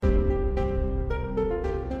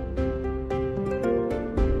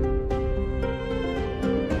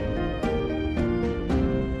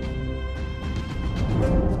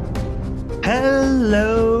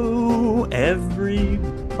Hello,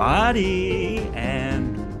 everybody,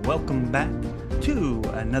 and welcome back to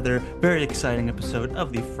another very exciting episode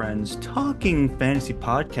of the Friends Talking Fantasy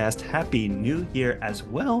Podcast. Happy New Year as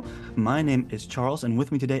well. My name is Charles, and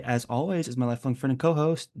with me today, as always, is my lifelong friend and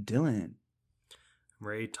co-host, Dylan. I'm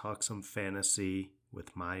ready to talk some fantasy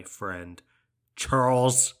with my friend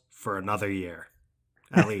Charles for another year,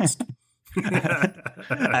 at least.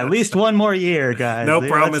 At least one more year, guys. No Let's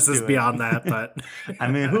promises do it. beyond that, but I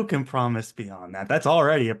mean, who can promise beyond that? That's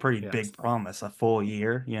already a pretty yes. big promise, a full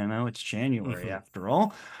year. It's January after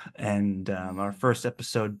all. And our first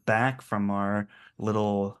episode back from our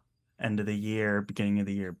little end of the year, beginning of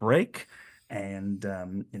the year break. And,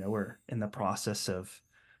 we're in the process of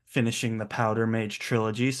finishing the Powder Mage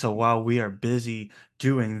trilogy. So while we are busy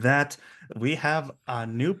doing that, we have a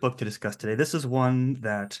new book to discuss today. This is one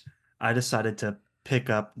that I decided to pick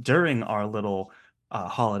up during our little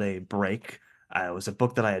holiday break. It was a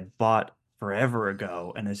book that I had bought forever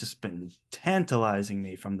ago and has just been tantalizing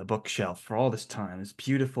me from the bookshelf for all this time. This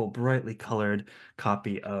beautiful, brightly colored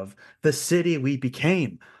copy of The City We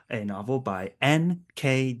Became, a novel by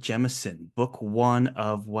N.K. Jemisin, book one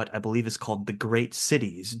of what I believe is called The Great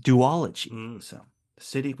Cities duology. So, The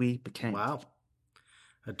City We Became. Wow.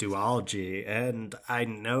 A duology. And I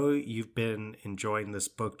know you've been enjoying this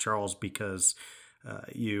book, Charles, because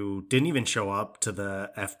you didn't even show up to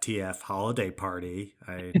the FTF holiday party.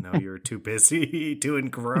 I know you were too busy, too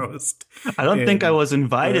engrossed. I don't think I was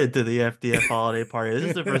invited to the FTF holiday party. This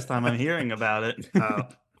is the first time I'm hearing about it.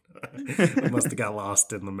 It must have got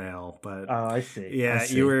lost in the mail. But oh, I see. Yeah,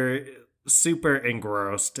 you were super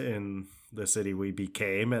engrossed in The City We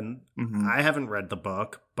Became, and I haven't read the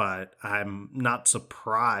book, but I'm not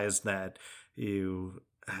surprised that you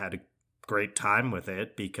had a great time with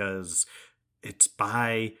it because it's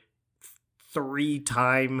by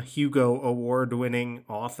three-time Hugo Award-winning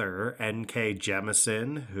author N.K.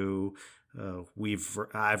 Jemisin, who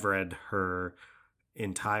I've read her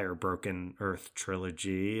entire Broken Earth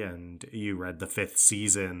trilogy, and you read the fifth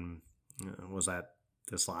season. Was that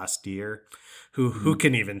this last year? Who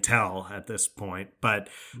can even tell at this point? But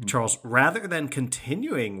Charles, rather than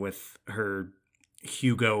continuing with her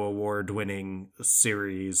Hugo Award-winning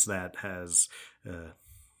series that has,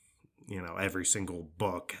 every single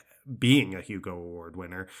book being a Hugo Award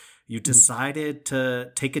winner, you decided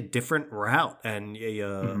to take a different route, and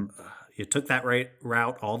you took that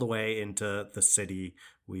route all the way into The City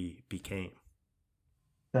We Became.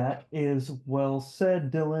 That is well said,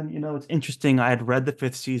 Dylan. It's interesting. I had read the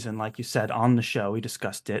fifth season, like you said, on the show. We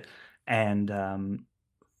discussed it. And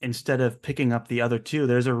instead of picking up the other two,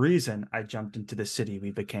 there's a reason I jumped into The City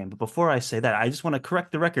We Became. But before I say that, I just want to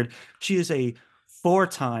correct the record. She is a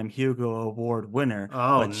four-time Hugo Award winner,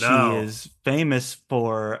 but she is famous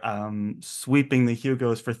for sweeping the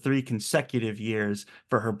Hugos for 3 consecutive years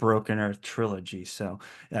for her Broken Earth trilogy. So,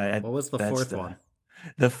 what was the fourth one?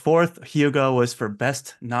 The fourth Hugo was for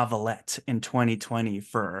Best Novelette in 2020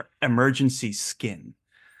 for Emergency Skin.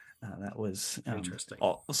 That was interesting.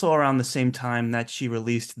 Also around the same time that she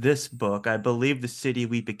released this book. I believe The City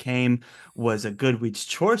We Became was a Goodreads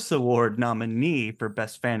Choice Award nominee for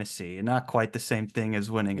Best Fantasy. And not quite the same thing as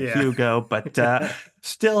winning a Hugo, but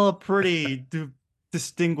still a pretty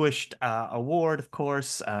distinguished award, of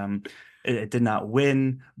course. It did not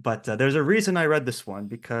win, but there's a reason I read this one,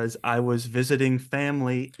 because I was visiting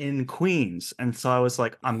family in Queens. And so I was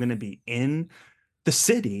like, I'm going to be in the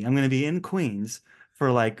city. I'm going to be in Queens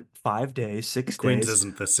for like 5 days, 6 days. Queens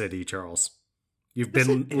isn't the city, Charles. You've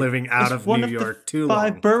been living out of New York too long.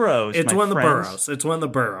 5 boroughs. It's one of the boroughs. It's one of the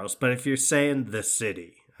boroughs. But if you're saying the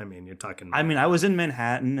city, I mean, you're talking. I mean, I was in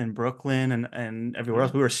Manhattan and Brooklyn and everywhere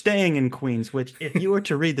else. We were staying in Queens, which, if you were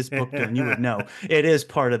to read this book, Dylan, you would know it is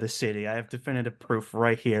part of the city. I have definitive proof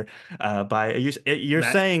right here. You're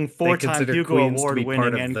saying 4-time Hugo Award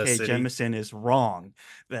winning N.K. Jemisin is wrong,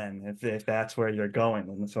 then if that's where you're going.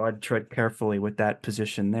 And so I'd tread carefully with that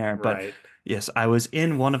position there. But right. Yes, I was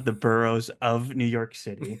in one of the boroughs of New York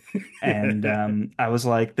City, and I was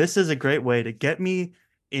like, this is a great way to get me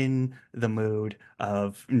in the mood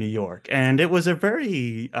of New York. And it was a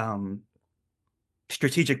very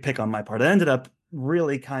strategic pick on my part. It ended up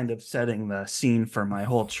really kind of setting the scene for my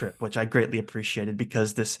whole trip, which I greatly appreciated,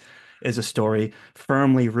 because this is a story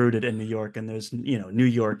firmly rooted in New York, and there's, New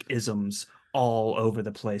York isms all over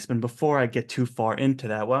the place. But before I get too far into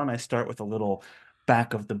that, why don't I start with a little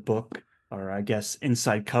back of the book, or I guess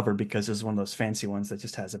inside cover, because it's one of those fancy ones that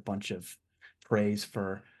just has a bunch of praise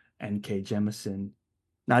for N.K. Jemisin.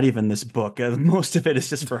 Not even this book. Most of it is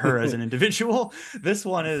just for her as an individual. This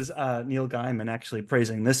one is Neil Gaiman actually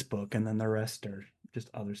praising this book, and then the rest are just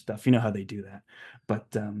other stuff. You know how they do that.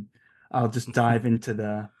 But I'll just dive into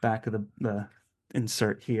the back of the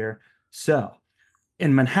insert here. So,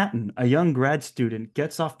 in Manhattan, a young grad student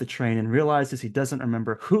gets off the train and realizes he doesn't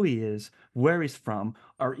remember who he is, where he's from,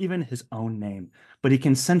 or even his own name. But he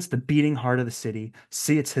can sense the beating heart of the city,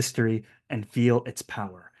 see its history, and feel its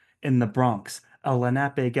power. In the Bronx, a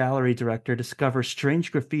Lenape gallery director discovers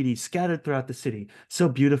strange graffiti scattered throughout the city, so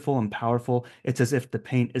beautiful and powerful, it's as if the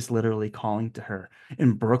paint is literally calling to her.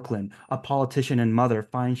 In Brooklyn, a politician and mother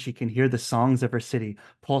finds she can hear the songs of her city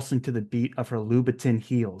pulsing to the beat of her Louboutin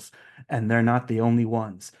heels. And they're not the only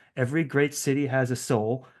ones. Every great city has a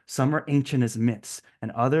soul. Some are ancient as myths,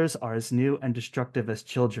 and others are as new and destructive as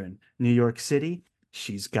children. New York City,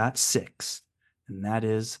 she's got six. And that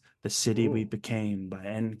is The City We Ooh, Became by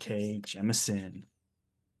N.K. Jemisin.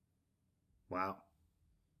 wow.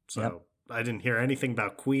 Yep. So I didn't hear anything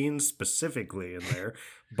about Queens specifically in there,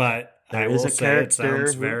 but There I is will a say it character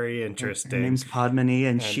sounds who very her interesting. name's Padmini,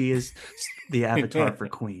 and And she is the avatar for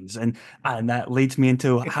Queens. And that leads me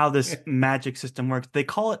into how this magic system works. They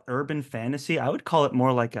call it urban fantasy. I would call it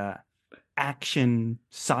more like a action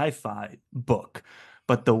sci-fi book.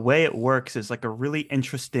 But the way it works is like a really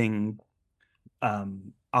interesting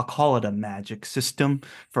I'll call it a magic system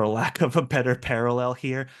for lack of a better parallel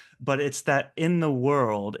here, but it's that in the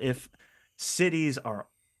world, if cities are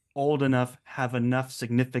old enough, have enough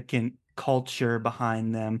significant culture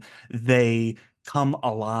behind them, they come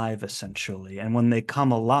alive essentially. And when they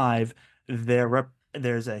come alive,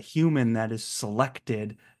 there's a human that is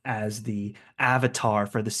selected as the avatar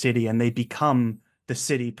for the city, and they become the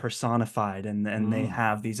city personified, and they mm,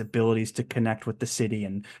 have these abilities to connect with the city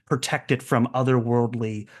and protect it from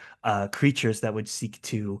otherworldly creatures that would seek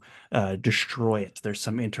to destroy it. There's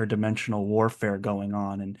some interdimensional warfare going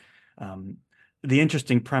on, and um, the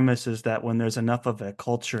interesting premise is that when there's enough of a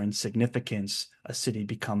culture and significance, a city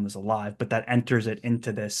becomes alive, but that enters it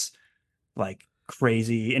into this like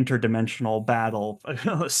crazy interdimensional battle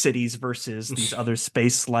cities versus these other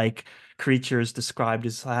space-like creatures described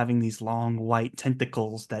as having these long white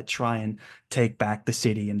tentacles that try and take back the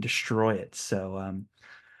city and destroy it. So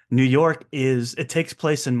New York is it takes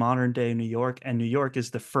place in modern day New York, and New York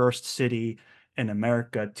is the first city in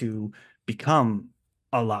America to become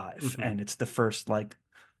alive, mhm, and it's the first like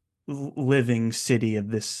living city of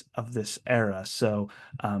this era. So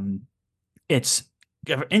um it's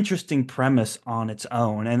an interesting premise on its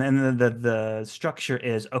own. And then the structure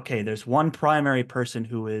is okay, there's one primary person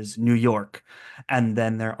who is New York, and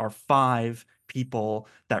then there are five people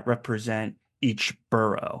that represent each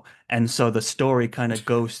borough. And so the story kind of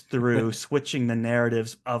goes through switching the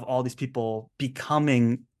narratives of all these people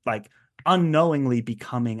becoming like unknowingly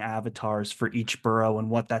becoming avatars for each borough and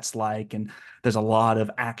what that's like. And there's a lot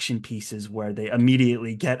of action pieces where they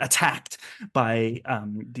immediately get attacked by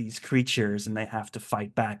these creatures and they have to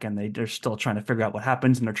fight back, and they're still trying to figure out what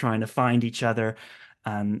happens, and they're trying to find each other.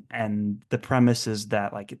 And the premise is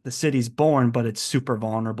that like the city's born, but it's super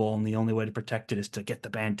vulnerable, and the only way to protect it is to get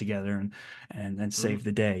the band together and mm. save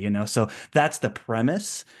the day, you know? So that's the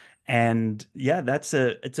premise. And yeah, it's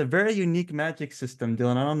a very unique magic system,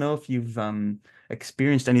 Dylan. I don't know if you've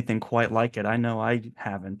experienced anything quite like it. I know I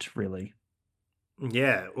haven't really.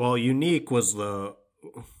 Yeah, well, unique was the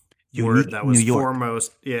word Unique that New was York.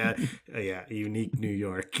 foremost. Yeah, yeah, unique New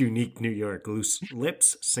York, unique New York. Loose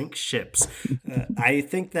lips sink ships. I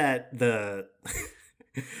think that the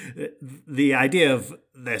idea of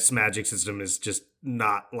this magic system is just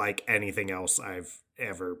not like anything else I've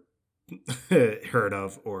ever heard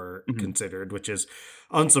of or Mhm. considered, which is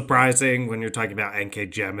unsurprising when you're talking about N.K.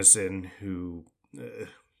 Jemisin, who uh,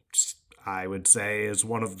 I would say is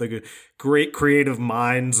one of the great creative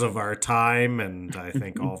minds of our time. And I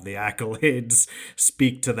think all of the accolades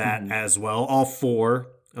speak to that Mhm. as well. All four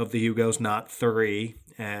of the Hugos, not three.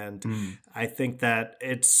 And Mm. I think that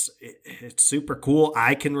it's super cool.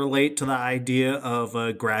 I can relate to the idea of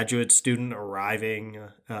a graduate student arriving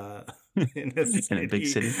in a In a big city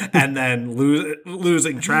city. and then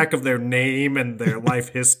losing track of their name and their life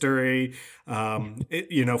history.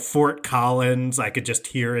 Fort Collins, I could just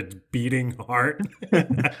hear its beating heart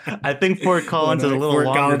I think Fort Collins is a little Fort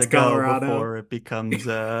longer Collins, to go Colorado. before it becomes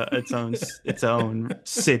its own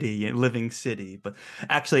city, a living city. But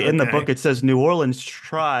actually, in the book, Okay, it says New Orleans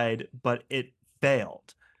tried, but it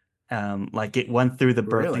failed. Like it went through the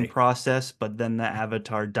birthing really? process, but then the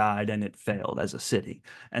Avatar died and it failed as a city.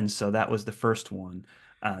 And so that was the first one.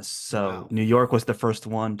 So Wow. New York was the first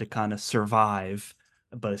one to kind of survive,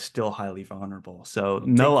 but it's still highly vulnerable. So Well,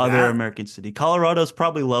 no take other that. American city. Colorado's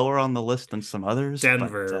probably lower on the list than some others, but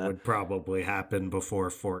Denver would probably happen before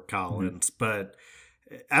Fort mhm. Collins, but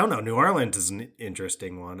I don't know. New Orleans is an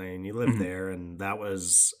interesting one. I mean, you live Mhm, there, and that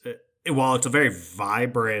was, while it's a very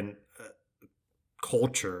vibrant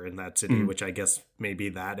culture in that city, mhm, which I guess maybe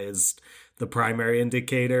that is the primary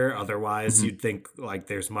indicator. Otherwise, mhm, you'd think like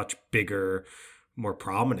there's much bigger, more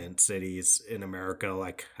prominent cities in America.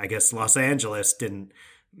 Like, I guess Los Angeles didn't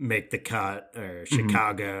make the cut, or mhm.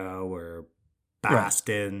 Chicago, or Right.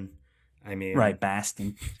 Boston. I Right, mean,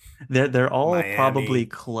 Baston. They're all probably Miami.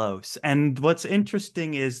 close. And what's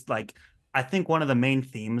interesting is like I think one of the main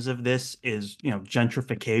themes of this is,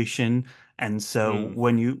 gentrification. And so Mm,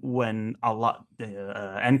 when a lot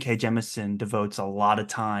N.K. Jemisin devotes a lot of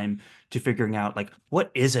time to figuring out like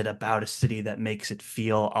what is it about a city that makes it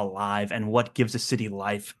feel alive and what gives a city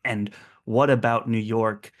life and what about New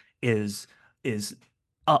York is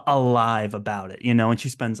alive about it, and she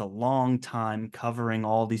spends a long time covering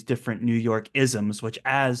all these different New York isms, which,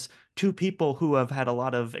 as two people who have had a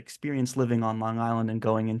lot of experience living on Long Island and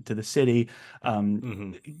going into the city, um,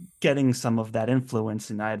 hmm getting some of that influence.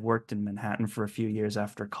 And I had worked in Manhattan for a few years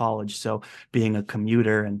after college, so being a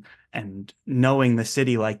commuter and knowing the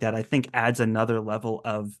city like that, I think adds another level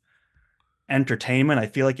of entertainment. I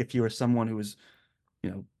feel like if you were someone who was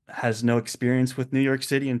has no experience with New York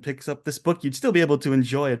City and picks up this book, you'd still be able to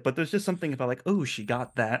enjoy it. But there's just something about like, oh, she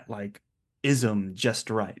got that like ism just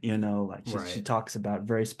right, like she right. talks about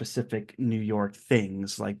very specific New York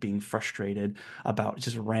things, like being frustrated about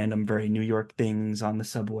just random very New York things on the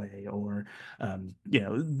subway, or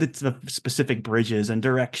the specific bridges and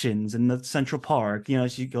directions in the Central Park.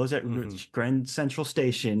 She goes at hmm Grand Central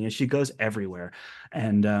Station. She goes everywhere,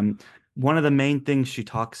 and one of the main things she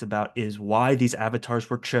talks about is why these avatars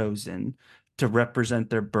were chosen to represent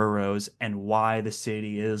their boroughs and why the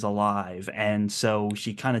city is alive. And so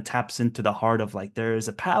she kind of taps into the heart of like there is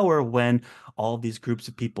a power when all these groups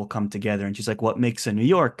of people come together. And she's like, what makes a New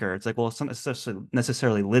Yorker? It's like, well, it's not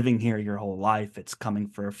necessarily living here your whole life. It's coming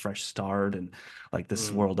for a fresh start and like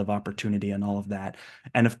this Mm, world of opportunity and all of that.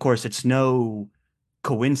 And of course, it's no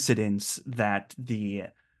coincidence that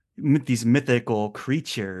these mythical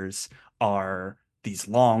creatures are these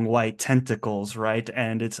long white tentacles, right?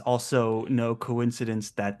 And it's also no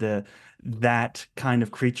coincidence that that kind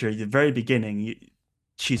of creature, at the very beginning,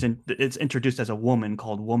 it's introduced as a woman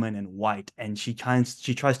called Woman in White, and she tries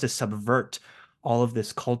to subvert all of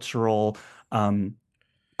this cultural um,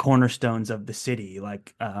 cornerstones of the city.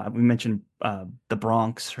 Like we mentioned, the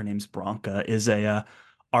Bronx. Her name's Bronca. Is a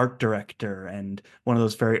art director, and one of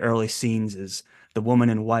those very early scenes is the woman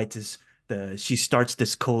in white is the she starts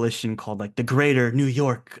this coalition called like the Greater New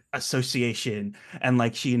York Association, and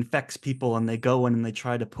like she infects people, and they go in and they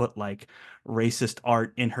try to put like racist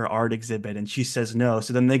art in her art exhibit, and she says no.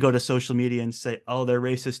 So then they go to social media and say, oh, they're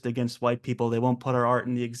racist against white people, they won't put our art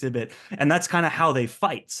in the exhibit. And that's kind of how they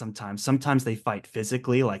fight sometimes. Sometimes they fight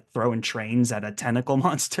physically, like throwing trains at a tentacle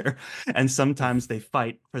monster. And sometimes they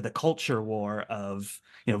fight for the culture war of,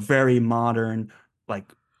 very modern,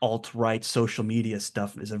 like alt-right social media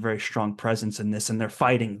stuff is a very strong presence in this, and they're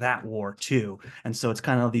fighting that war too. And so it's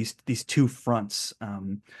kind of these two fronts.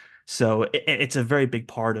 So it's a very big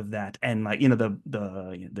part of that. And like,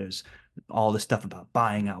 there's all this stuff about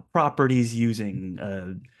buying out properties using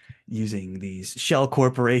these shell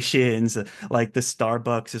corporations, like the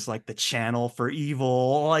Starbucks is like the channel for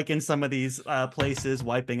evil, like in some of these places,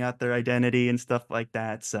 wiping out their identity and stuff like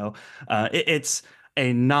that. So it's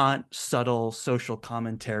a not subtle social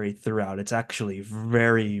commentary throughout. It's actually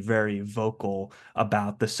very, very vocal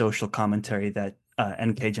about the social commentary that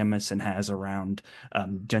N.K. Jemisin has around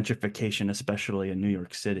gentrification, especially in New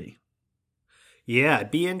York City. Yeah,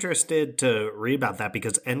 I'd be interested to read about that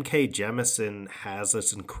because N.K. Jemisin has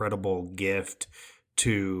this incredible gift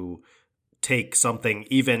to take something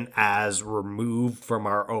even as removed from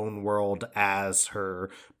our own world as her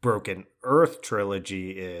Broken Earth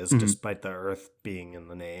trilogy is, Mhm, despite the Earth being in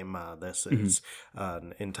the name. This mhm, is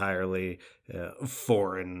an entirely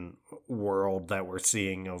foreign world that we're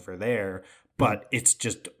seeing over there. mhm, But it's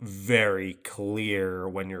just very clear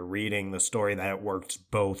when you're reading the story that it works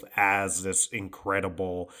both as this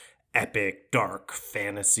incredible, epic, dark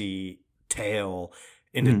fantasy tale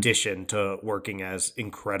in mhm. addition to working as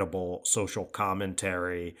incredible social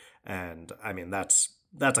commentary. And I mean, that's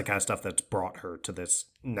the kind of stuff that's brought her to this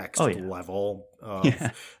Oh next yeah. level of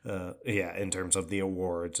Yeah. yeah, in terms of the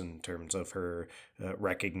awards, in terms of her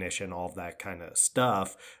recognition, all of that kind of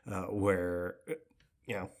stuff, where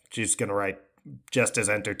she's gonna write just as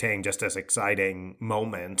entertaining, just as exciting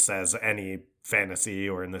moments as any fantasy,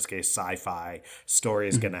 or in this case sci-fi story,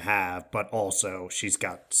 is going Mhm. to have, but also she's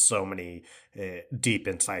got so many deep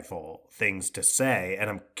insightful things to say. And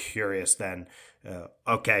I'm curious then,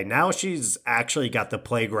 okay, now she's actually got the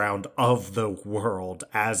playground of the world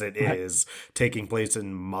as it Right. is, taking place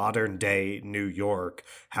in modern day New York.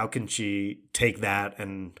 How can she take that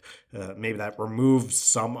and maybe that removes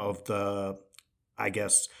some of the, I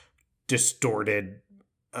guess, distorted,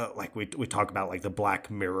 like we talk about like the black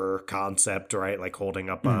mirror concept, right? Like holding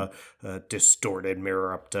up Mm, a distorted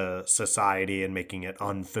mirror up to society and making it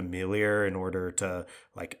unfamiliar in order to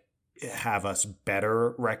like have us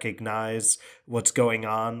better recognize what's going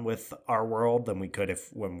on with our world than we could if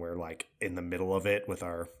when we're like in the middle of it with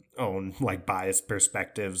our own like biased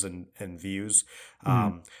perspectives and views.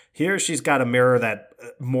 mm, Here she's got a mirror that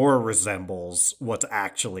more resembles what's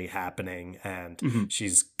actually happening, and mm.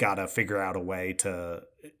 she's got to figure out a way to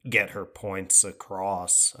get her points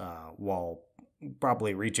across while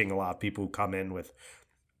probably reaching a lot of people who come in with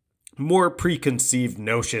more preconceived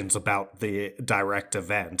notions about the direct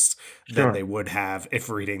events than they Sure, would have if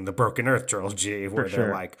reading the Broken Earth trilogy, for where they're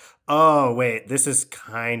sure. like, oh, wait, this is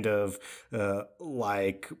kind of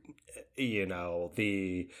like,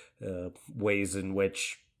 the ways in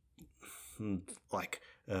which, like,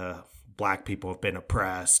 black people have been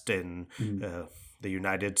oppressed in Mm. uh, the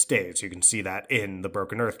United States. You can see that in the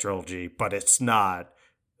Broken Earth trilogy, but it's not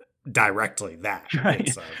directly that. Right,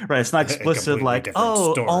 It's a, right. It's not a explicit completely like, different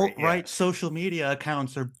oh, story. Yeah. alt-right social media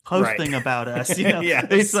accounts are Right. posting about us. It's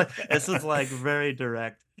Yes. like this is like very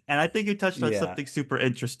direct. And I think you touched on Yeah. something super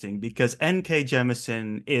interesting because N.K.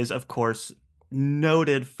 Jemisin is, of course,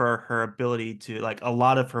 noted for her ability to like a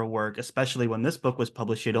lot of her work, especially when this book was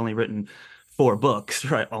published, she had only written 4 books,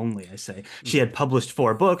 right? Only, I say. She Mhm. had published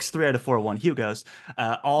 4 books, 3 out of 4 won Hugos,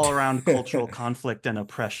 all around cultural conflict and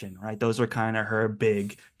oppression, right? Those are kind of her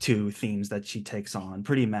big 2 themes that she takes on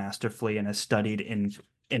pretty masterfully and has studied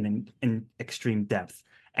in extreme depth.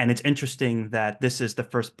 And it's interesting that this is the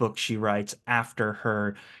first book she writes after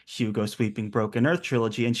her Hugo Sweeping Broken Earth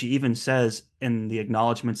trilogy. And she even says in the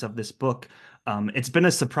acknowledgments of this book, it's been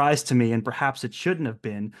a surprise to me, and perhaps it shouldn't have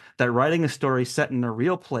been, that writing a story set in a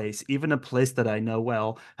real place, even a place that I know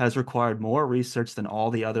well, has required more research than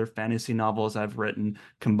all the other fantasy novels I've written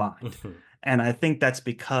combined. Mhm. And I think that's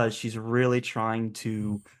because she's really trying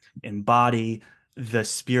to embody the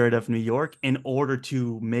spirit of New York in order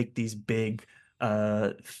to make these big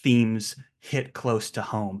themes hit close to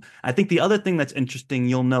home. I think the other thing that's interesting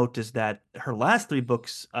you'll note is that her last 3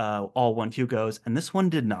 books all won Hugos, and this one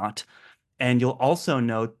did not. And you'll also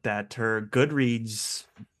note that her Goodreads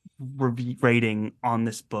rating on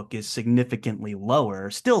this book is significantly lower,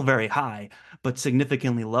 still very high, but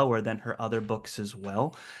significantly lower than her other books as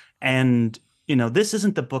well. And, this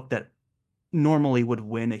isn't the book that normally would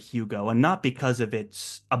win a Hugo, and not because of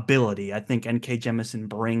its ability. I think N.K. Jemisin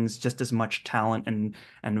brings just as much talent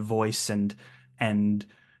and voice and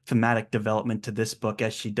thematic development to this book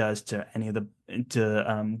as she does to any of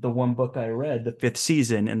the one book I read, the 5th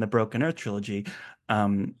season in the Broken Earth trilogy.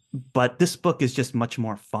 But this book is just much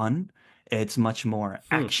more fun. It's much more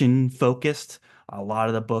Hmm. action focused. A lot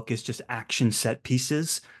of the book is just action set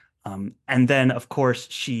pieces. And then, of course,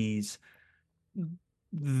 she's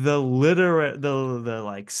the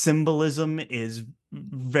like symbolism is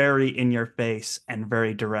very in your face and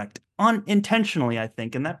very direct unintentionally, I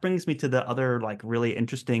think. And that brings me to the other like really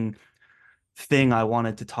interesting thing I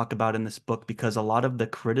wanted to talk about in this book, because a lot of the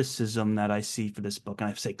criticism that I see for this book, and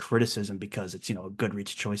I say criticism because it's, a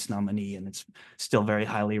Goodreads Choice nominee and it's still very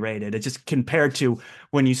highly rated. It's just compared to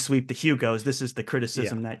when you sweep the Hugos, this is the Yeah.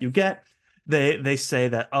 criticism that you get. They say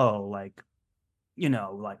that, oh, like,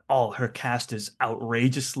 like all her cast is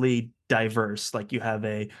outrageously diverse. Like you have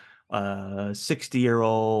a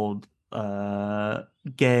 60-year-old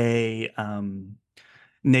gay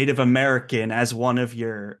Native American as one of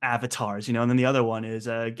your avatars, and then the other one is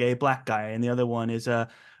a gay black guy, and the other one is a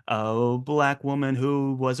black woman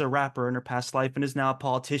who was a rapper in her past life and is now a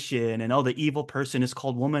politician, and oh, the evil person is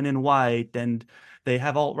called Woman in White, and they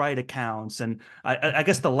have alt-right accounts, and I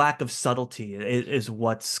guess the lack of subtlety is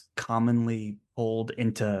what's commonly pulled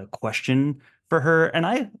into question for her, and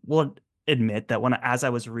I will admit that as I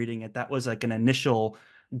was reading it, that was like an initial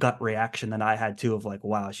gut reaction that I had too of like,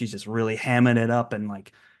 wow, she's just really hamming it up and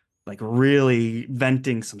like really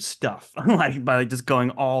venting some stuff like by just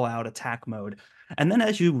going all out attack mode. And then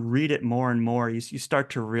as you read it more and more, you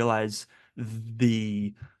start to realize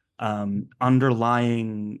the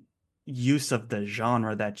underlying use of the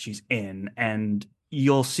genre that she's in. And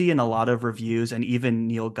you'll see in a lot of reviews, and even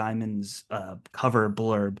Neil Gaiman's cover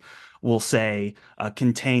blurb will say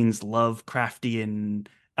contains Lovecraftian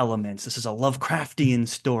elements. This is a Lovecraftian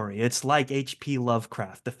story. It's like H.P.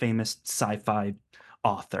 Lovecraft, the famous sci-fi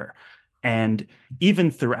author. And even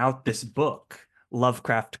throughout this book,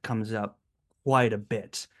 Lovecraft comes up quite a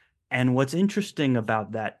bit. And what's interesting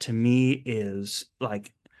about that to me is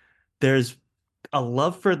like there's a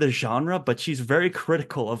love for the genre, but she's very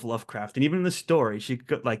critical of Lovecraft. And even in the story,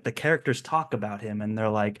 like the characters talk about him and they're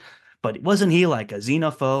like, but wasn't he like a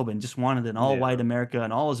xenophobe and just wanted an all-white Yeah. America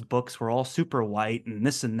and all his books were all super white and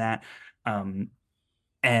this and that. Um,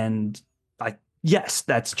 and like, yes,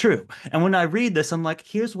 that's true. And when I read this, I'm like,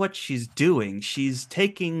 here's what she's doing. She's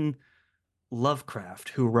taking Lovecraft,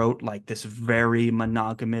 who wrote like this very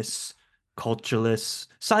monogamous, cultureless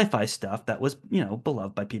sci-fi stuff that was,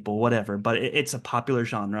 beloved by people, whatever, but it's a popular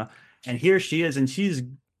genre. And here she is, and she's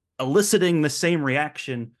eliciting the same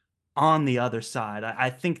reaction on the other side. I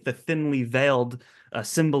think the thinly veiled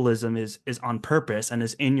symbolism is on purpose and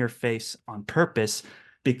is in your face on purpose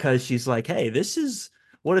because she's like, hey, this is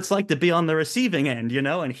what it's like to be on the receiving end,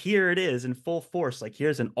 and here it is in full force. Like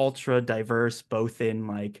here's an ultra diverse, both in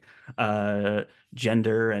like uh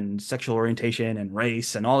gender and sexual orientation and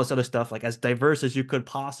race and all this other stuff, like as diverse as you could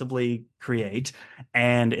possibly create,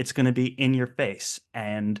 and it's going to be in your face.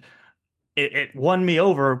 And it won me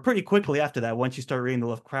over pretty quickly after that. Once you start reading the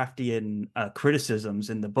Lovecraftian criticisms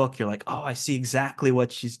in the book, you're like, oh, I see exactly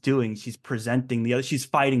what she's doing. She's presenting the other, she's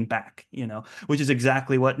fighting back, which is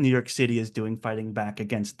exactly what New York City is doing, fighting back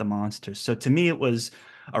against the monsters. So to me, it was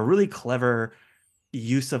a really clever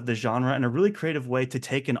use of the genre and a really creative way to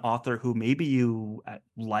take an author who maybe you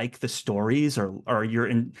like the stories, or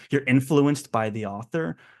you're influenced by the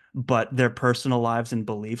author, but their personal lives and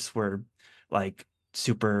beliefs were like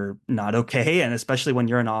super not okay. And especially when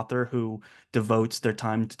you're an author who devotes their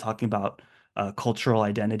time to talking about cultural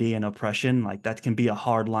identity and oppression, like that can be a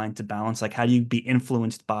hard line to balance. Like, how do you be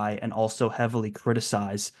influenced by and also heavily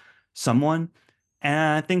criticize someone?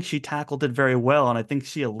 And I think she tackled it very well. And I think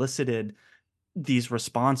she elicited these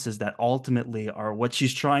responses that ultimately are what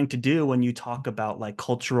she's trying to do when you talk about like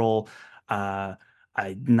cultural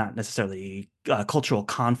not necessarily cultural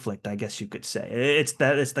conflict, I guess you could say. It's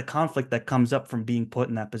the conflict that comes up from being put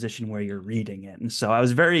in that position where you're reading it. And so I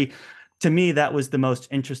was very, to me, that was the most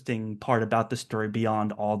interesting part about the story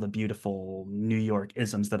beyond all the beautiful New York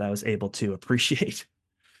isms that I was able to appreciate.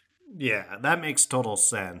 Yeah, that makes total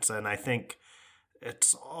sense. And I think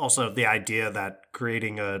it's also the idea that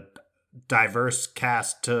creating a diverse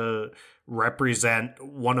cast to represent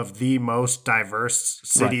one of the most diverse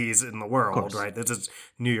Right, of cities in the world, course. right? This is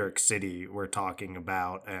New York City we're talking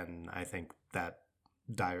about. And I think that,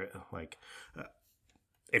 like,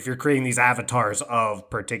 if you're creating these avatars of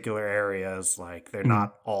particular areas, like they're Mhm.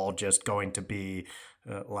 not all just going to be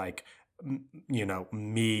like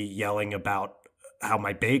me yelling about how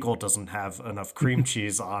my bagel doesn't have enough cream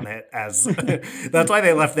cheese on it. As that's why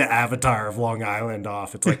they left the avatar of Long Island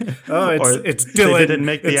off. It's like, oh, it's Or it's they didn't Dylan,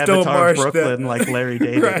 make the it's Dylan avatar of Marsh, Brooklyn like the Larry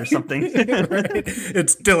David or right, something. right.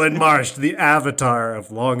 It's Dylan Marsh, the avatar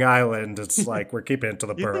of Long Island. It's like we're keeping it to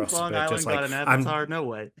the You think boroughs a Long bit, just Island got like an I'm avatar? No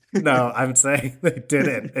way. no, I'm saying they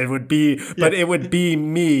didn't. It would be, Yeah, but it would be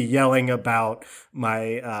me yelling about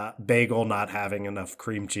my bagel not having enough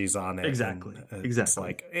cream cheese on it, and exactly. it's Exactly.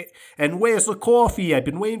 like, and where's the coffee? I've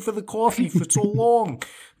been waiting for the coffee for so long,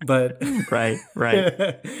 but Right, right.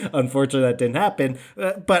 unfortunately, that didn't happen.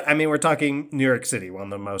 But I mean, we're talking New York City, one of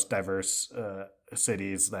the most diverse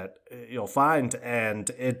cities that you'll find, and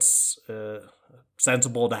it's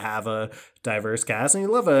sensible to have a diverse cast. And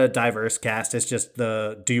you love a diverse cast. It's just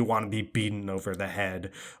do you want to be beaten over the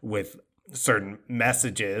head with certain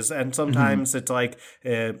messages? And Hmm. sometimes it's like,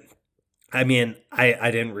 I mean, I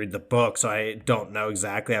didn't read the book, so I don't know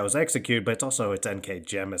exactly how it was executed, but it's N.K.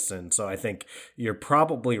 Jemisin. So I think you're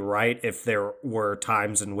probably right. If there were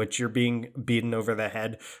times in which you're being beaten over the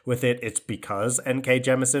head with it, it's because N.K.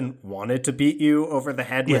 Jemisin wanted to beat you over the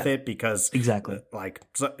head with Yeah, it, because exactly.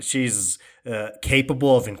 she's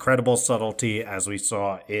capable of incredible subtlety, as we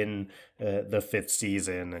saw in the fifth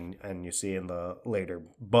season, and you see in the later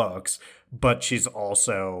books, but she's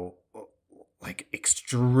also like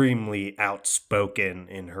extremely outspoken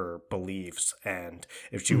in her beliefs. And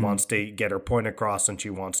if she Hmm. wants to get her point across, and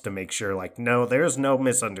she wants to make sure like, no, there's no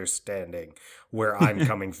misunderstanding where I'm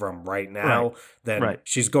coming from right Right, now, then right,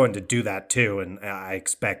 she's going to do that too, and I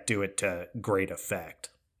expect do it to great effect.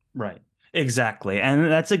 right. Exactly. And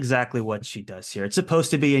that's exactly what she does here. It's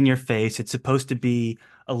supposed to be in your face. It's supposed to be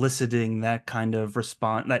eliciting that kind of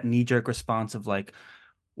response, that knee-jerk response of like,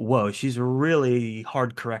 whoa, she's really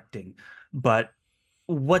hard correcting. But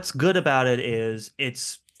what's good about it is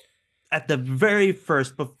it's at the very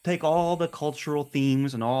first, but take all the cultural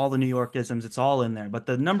themes and all the New Yorkisms, it's all in there. But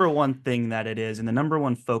the number one thing that it is, and the number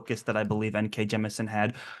one focus that I believe N.K. Jemisin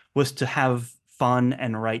had, was to have fun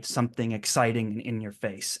and write something exciting in your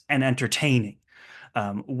face and entertaining.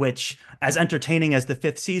 which, as entertaining as the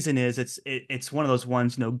fifth season is, it's one of those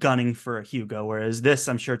ones, gunning for a Hugo. Whereas this,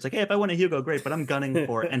 I'm sure it's like, hey, if I win a Hugo, great, but I'm gunning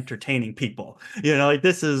for entertaining people. Like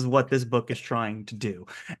this is what this book is trying to do,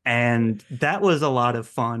 and that was a lot of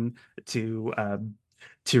fun to uh,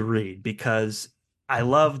 to read because I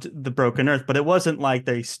loved the Broken Earth, but it wasn't like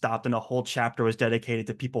they stopped and a whole chapter was dedicated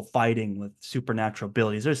to people fighting with supernatural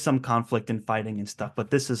abilities. There's some conflict in fighting and stuff, but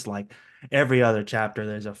this is like every other chapter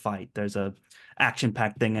there's a fight, there's a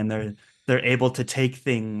action-packed thing, and they're able to take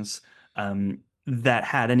things that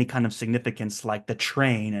had any kind of significance, like the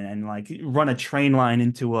train, and like run a train line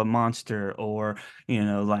into a monster, or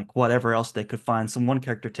like whatever else they could find. Some one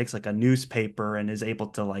character takes like a newspaper and is able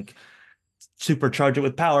to like supercharge it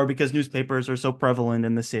with power because newspapers are so prevalent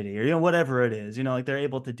in the city, or whatever it is, like they're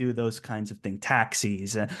able to do those kinds of things.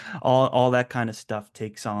 Taxis, all that kind of stuff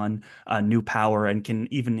takes on new power and can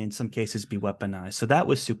even in some cases be weaponized. So that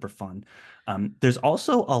was super fun. There's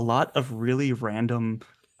also a lot of really random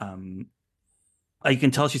you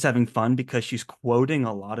can tell she's having fun because she's quoting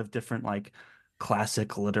a lot of different like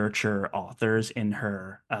classic literature authors in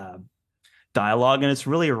her dialogue, and it's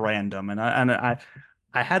really random. And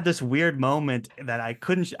I had this weird moment that I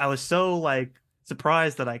couldn't. I was so like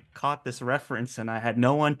surprised that I caught this reference, and I had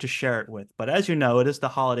no one to share it with. But as you know, it is the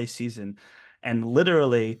holiday season, and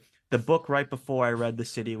literally the book right before I read The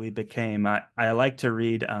City We Became, I like to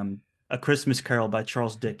read A Christmas Carol by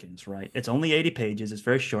Charles Dickens. Right, it's only 80 pages. It's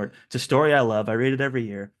very short. It's a story I love. I read it every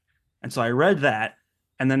year, and so I read that,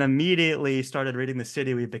 and then immediately started reading The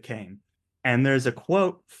City We Became. And there's a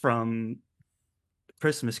quote from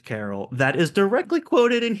Christmas Carol that is directly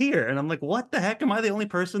quoted in here, and I'm like, what the heck? Am I the only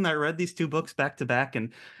person that read these two books back to back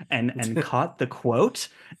and caught the quote?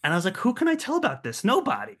 And I was like, who can I tell about this?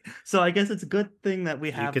 Nobody. So I guess it's a good thing that we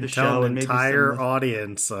You have the can tell an show and maybe some. entire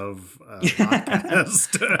audience of Yeah.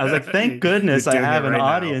 podcast. I was like, thank You're goodness I doing it have an right now.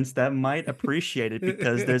 audience that might appreciate it,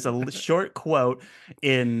 because there's a short quote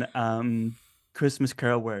in Christmas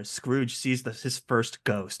Carol where Scrooge sees his first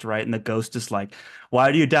ghost, right? And the ghost is like, why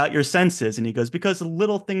do you doubt your senses? And he goes, because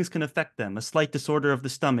little things can affect them. A slight disorder of the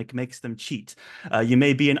stomach makes them cheat. You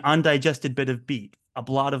may be an undigested bit of beef, a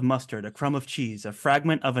blot of mustard, a crumb of cheese, a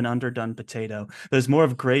fragment of an underdone potato. There's more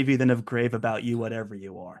of gravy than of grave about you, whatever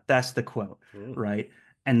you are. That's the quote, Mm. right?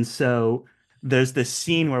 And so there's this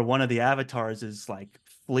scene where one of the avatars is like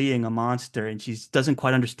fleeing a monster, and she doesn't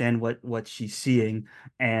quite understand what she's seeing,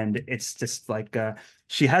 and it's just like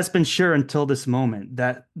she has been sure until this moment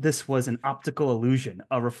that this was an optical illusion,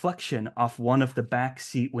 a reflection off one of the back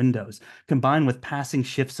seat windows, combined with passing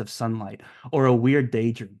shifts of sunlight, or a weird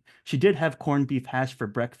daydream. She did have corned beef hash for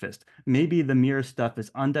breakfast. Maybe the mirror stuff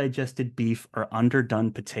is undigested beef or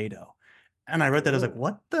underdone potato. And I read that, I was like, Oh.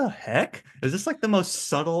 what the heck? Is this like the most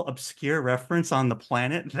subtle, obscure reference on the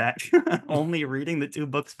planet that only reading the two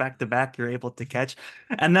books back to back you're able to catch?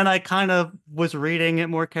 And then I kind of was reading it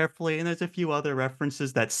more carefully, and there's a few other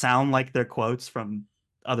references that sound like they're quotes from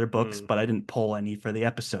other books, Mm. but I didn't pull any for the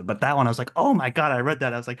episode. But that one, I was like, oh my God, I read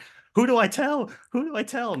that. I was like, who do I tell? Who do I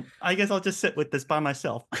tell? I guess I'll just sit with this by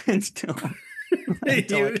myself until I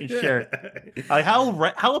You, can share it. Like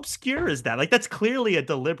how obscure is that? Like that's clearly a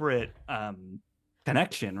deliberate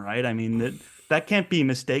connection, right? I mean that can't be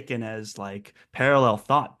mistaken as like parallel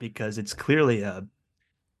thought, because it's clearly a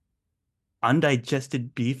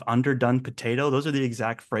undigested beef, underdone potato. Those are the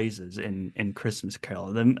exact phrases in Christmas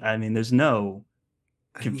Carol. I mean, there's no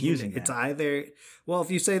I mean, confusing it's that. either, well, if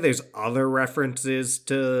you say there's other references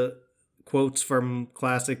to quotes from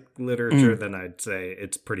classic literature, Mm, then I'd say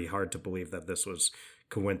it's pretty hard to believe that this was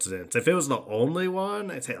coincidence. If it was the only one,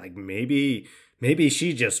 I'd say like maybe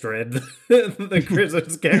she just read the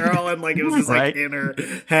Christmas Carol and like it was just like right? in her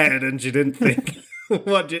head and she didn't think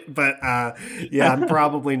but yeah, I'm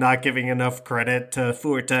probably not giving enough credit to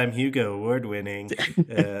four-time Hugo Award winning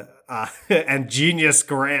and Genius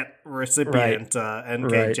Grant Right. recipient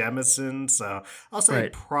N.K. Right. Jemisin. So I'll say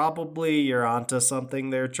Right. probably you're onto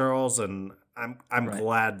something there, Charles, and I'm Right.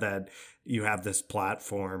 glad that you have this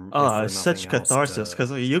platform, if Oh, for it's nothing such else, catharsis, to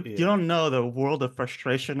because you yeah. don't know the world of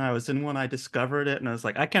frustration I was in when I discovered it, and I was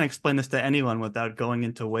like, I can't explain this to anyone without going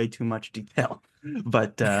into way too much detail.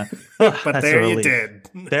 But But that's a there you relief. did.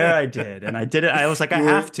 There I did, and I did it. I was like, I You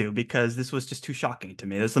have were to, because this was just too shocking to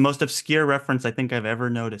me. It's the most obscure reference I think I've ever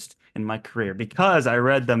noticed in my career, because I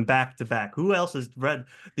read them back to back. Who else has read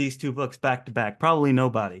these two books back to back? Probably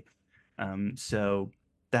nobody. So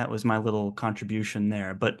that was my little contribution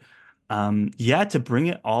there. But yeah, to bring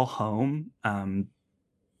it all home,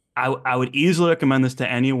 I would easily recommend this to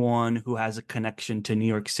anyone who has a connection to New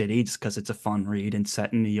York City, just because it's a fun read and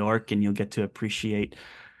set in New York, and you'll get to appreciate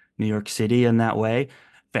New York City in that way.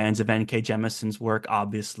 fans of N.K. Jemisin's work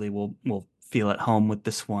obviously will feel at home with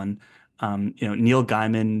this one. Neil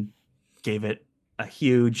Gaiman gave it a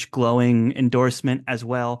huge glowing endorsement as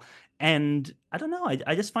well. And I don't know,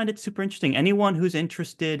 I just find it super interesting. Anyone who's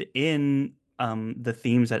interested in the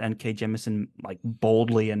themes that N.K. Jemisin like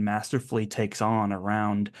boldly and masterfully takes on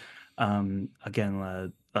around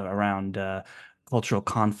again around cultural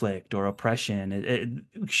conflict or oppression,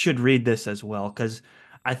 it should read this as well because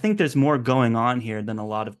I think there's more going on here than a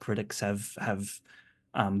lot of critics have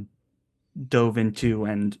um, dove into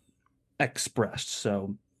and expressed.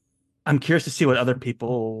 So I'm curious to see what other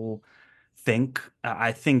people think.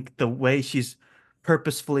 I think the way she's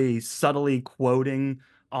purposefully, subtly quoting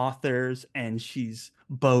authors, and she's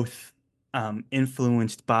both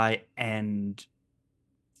influenced by and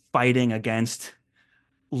fighting against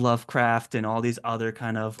Lovecraft and all these other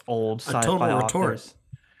kind of old A sci-fi tonal retort. authors.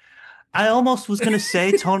 I almost was going to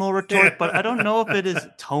say tonal retort, but I don't Yeah. know if it is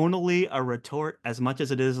tonally a retort as much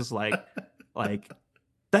as it is like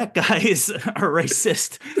that guy is a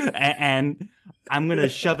racist and I'm gonna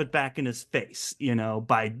shove it back in his face,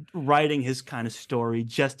 by writing his kind of story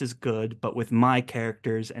just as good, but with my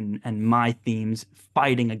characters and my themes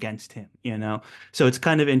fighting against him. So it's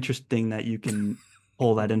kind of interesting that you can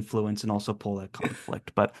pull that influence and also pull that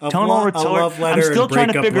conflict. But tonal A retort, love I'm letter still and trying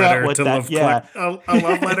to breakup figure out letter what to that, yeah. a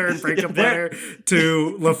love letter and breakup There, letter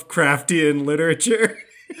to Lovecraftian literature.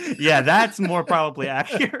 yeah, that's more probably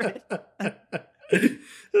accurate.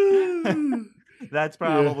 That's Yeah.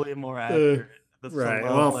 probably more Uh, accurate. That's a right.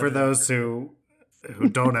 love Well, for letter and those breakup. who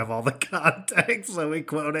don't have all the context, so we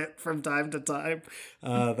quote it from time to time.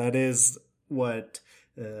 That is what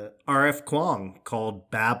R.F. Kuang called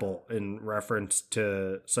Babel in reference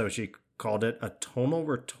to. So she called it a tonal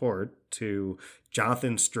retort to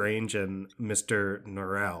Jonathan Strange and Mr.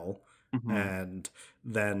 Norrell, Mhm. and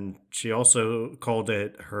then she also called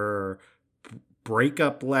it her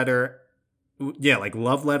breakup letter, yeah, like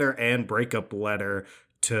love letter and breakup letter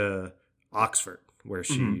to Oxford, where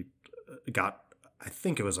Mhm. she got, I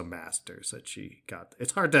think it was a master's that she got.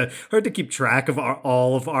 It's hard to keep track of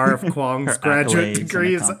all of R.F. Kwong's Her graduate accolades and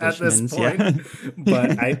degrees at this accomplishments. point,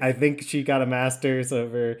 Yeah. but I think she got a master's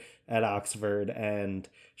over at Oxford, and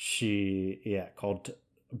she, yeah, called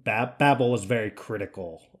Babel was very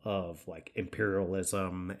critical of like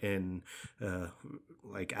imperialism in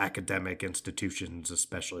like academic institutions,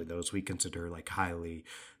 especially those we consider like highly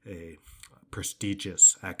uh,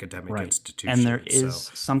 prestigious academic Right. And there institutions.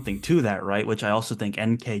 So, is something to that, right? Which I also think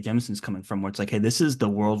N.K. Jemison's coming from, where it's like, hey, this is the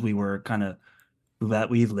world we were kind of that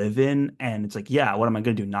we live in. And it's like, yeah, what am I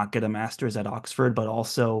going to do? Not get a master's at Oxford, but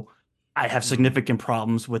also I have mhm, significant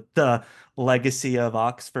problems with the legacy of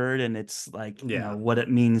Oxford and it's like, yeah, what it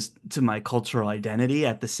means to my cultural identity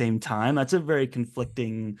at the same time. That's a very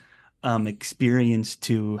conflicting experience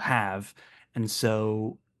to have. And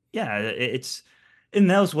so, yeah, it's in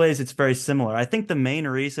those ways, it's very similar. I think the main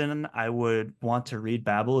reason I would want to read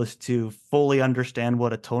Babel is to fully understand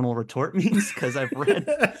what a tonal retort means, because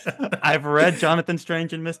I've read Jonathan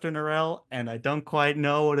Strange and Mr. Norrell, and I don't quite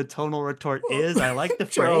know what a tonal retort well, is. I like the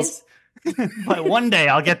Charles. phrase, but one day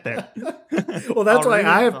I'll get there. Well, I'll that's why read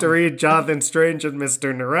I it. have to read Jonathan Strange and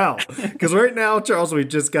Mr. Norrell. Because right now, Charles,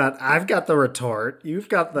 I've got the retort, you've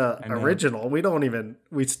got the I know. original.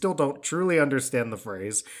 We still don't truly understand the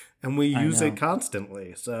phrase, and we I use it know.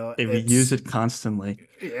 constantly. So We use it's, it constantly.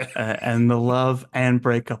 yeah, And the love and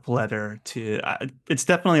breakup letter to it's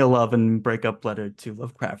definitely a love and breakup letter to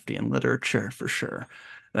Lovecraftian literature for sure.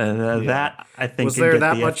 yeah. That I think Was could there get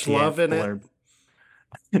that the much FTF love in it? blurb.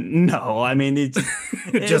 No, I mean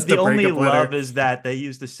Just a the only breakup love letter. is that they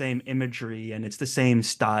use the same imagery and it's the same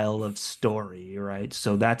style of story, right?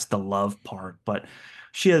 So that's the love part, but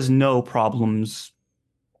she has no problems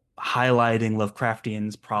highlighting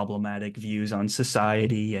Lovecraftian's problematic views on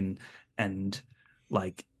society and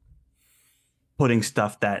like putting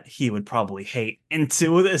stuff that he would probably hate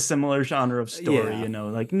into a similar genre of story, Yeah.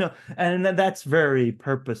 like no, and that's very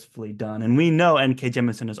purposefully done. And we know N.K.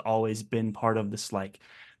 Jemisin has always been part of this, like,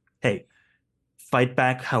 hey, fight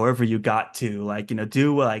back however you got to, like,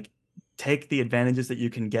 do like take the advantages that you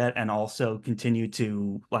can get and also continue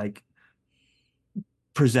to like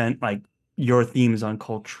present like your themes on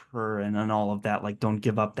culture and all of that. Like, don't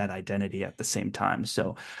give up that identity at the same time.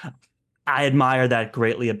 So I admire that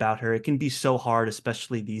greatly about her. It can be so hard,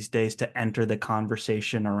 especially these days, to enter the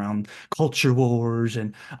conversation around culture wars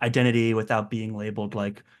and identity without being labeled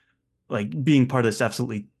like being part of this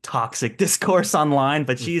absolutely toxic discourse online.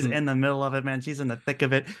 But she's Mhm. in the middle of it, man. She's in the thick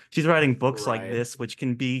of it. She's writing books like Right. this, which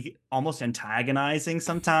can be almost antagonizing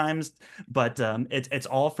sometimes. But it's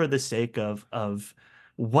all for the sake of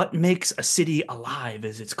what makes a city alive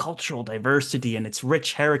is its cultural diversity and its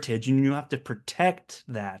rich heritage, and you have to protect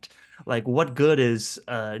that. Like, what good is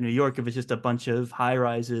New York if it's just a bunch of high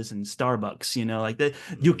rises and Starbucks? Like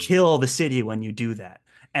you Mm, kill the city when you do that.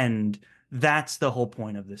 And that's the whole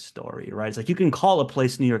point of this story, right? It's like you can call a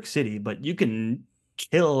place New York City, but you can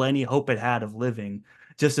kill any hope it had of living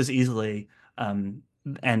just as easily, um,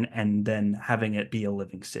 and then having it be a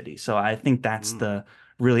living city. So I think that's mm. the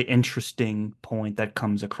really interesting point that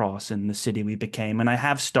comes across in the city we became. And I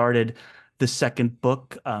have started the second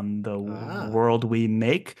book, The Ah. World We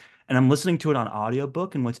Make. And I'm listening to it on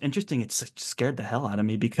audiobook. And what's interesting, it's scared the hell out of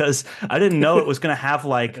me because I didn't know it was going to have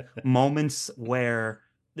like moments where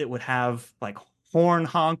it would have like horn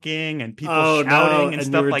honking and people Oh no, shouting and and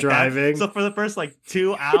you stuff were like that. driving. So for the first like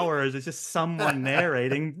 2 hours, it's just someone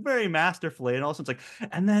narrating very masterfully. And also it's like,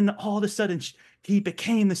 and then all of a sudden he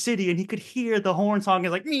became the city and he could hear the horns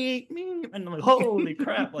honking like me, me. And I'm like, holy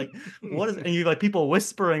crap. Like, what is, and you like people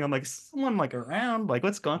whispering. I'm like, someone like around, like,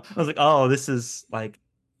 what's going on? I was like, oh, this is like,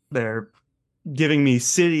 they're giving me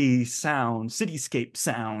city sounds, cityscape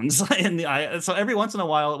sounds. And so every once in a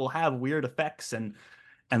while it will have weird effects and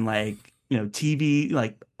like TV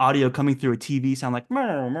like audio coming through a TV sound like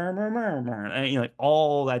murr, murr, murr, murr, murr, and like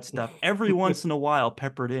all that stuff every once in a while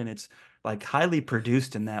peppered in. It's like highly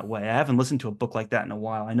produced in that way. I haven't listened to a book like that in a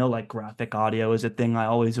while. I know like graphic audio is a thing. I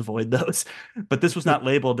always avoid those, but this was not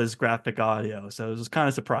labeled as graphic audio, so it was kind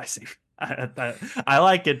of surprising. I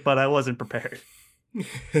like it, but I wasn't prepared.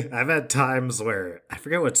 I've had times where I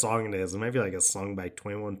forget what song it is. It might be like a song by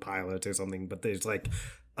 21 Pilots or something, but there's like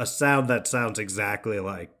a sound that sounds exactly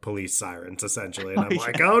like police sirens, essentially. And Oh I'm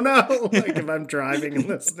like, yeah. oh no. Like if I'm driving and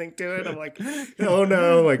listening to it, I'm like, oh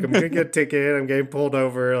no. Like I'm going to get a ticket. I'm getting pulled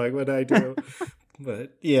over. Like what do I do?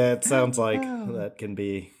 But yeah, it sounds like Oh. that can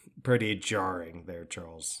be pretty jarring there,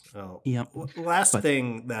 Charles. Yep. Last But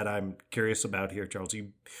thing that I'm curious about here, Charles,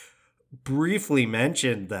 you briefly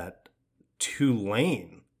mentioned that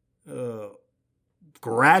Tulane uh,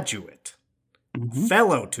 graduate, mhm.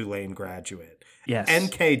 fellow Tulane graduate, Yes.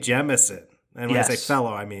 N.K. Jemisin. And when I say Yes.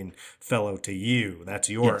 fellow, I mean fellow to you. That's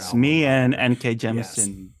your Yes, alma me and mater. N.K. Yes,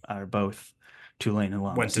 Jemisin are both Tulane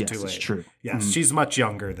went alums. to Yes, it's Tulane. true. Yes, Mhm. she's much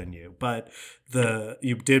younger than you, but the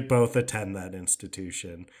you did both attend that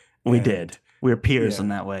institution, We did. and We are peers in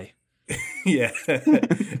yeah, that way. yeah,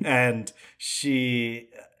 and she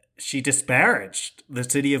disparaged the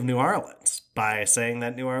city of New Orleans by saying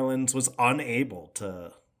that New Orleans was unable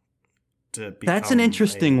to That's an become a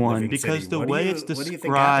interesting one living city. because the What do way it's you what do you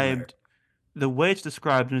think happened there?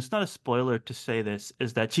 described, and it's not a spoiler to say this,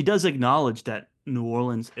 is that she does acknowledge that New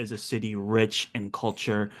Orleans is a city rich in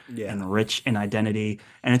culture Yeah. and rich in identity,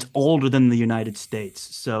 and it's older than the United States.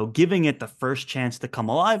 So giving it the first chance to come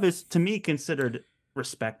alive is, to me, considered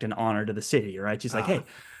respect and honor to the city, right? She's like, Ah. hey,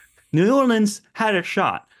 New Orleans had a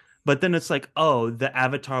shot, but then it's like, oh, the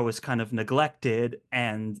Avatar was kind of neglected,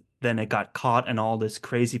 and then it got caught in all this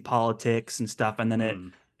crazy politics and stuff, and then it Hmm.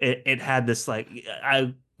 it, it had this like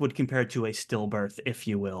I would compare it to a stillbirth, if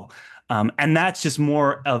you will. And that's just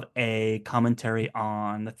more of a commentary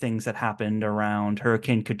on the things that happened around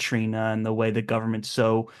Hurricane Katrina and the way the government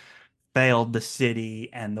so failed the city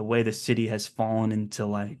and the way the city has fallen into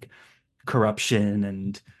like corruption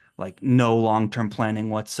and like no long-term planning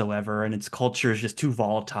whatsoever, and its culture is just too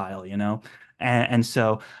volatile. And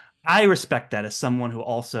so I respect that as someone who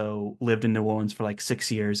also lived in New Orleans for like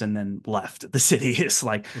 6 years and then left the city. It's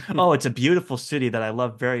like, oh, it's a beautiful city that I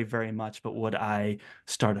love very, very much, but would I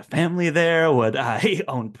start a family there? Would I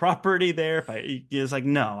own property there? If I It's like,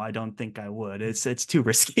 no, I don't think I would. It's too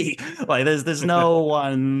risky. Like there's no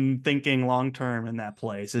one thinking long term in that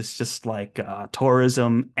place. It's just like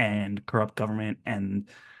tourism and corrupt government, and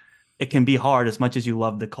it can be hard as much as you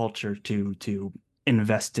love the culture to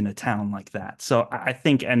invest in a town like that. So I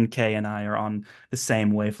think NK and I are on the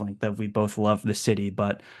same wavelength that we both love the city,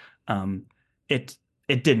 but um, it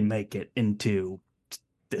it didn't make it into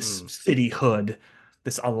this Hmm. cityhood,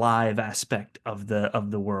 this alive aspect of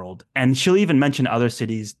the world. And she'll even mention other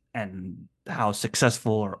cities and how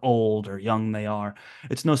successful or old or young they are.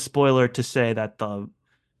 It's no spoiler to say that the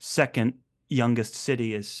second youngest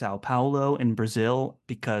city is Sao Paulo in Brazil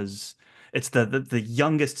because it's the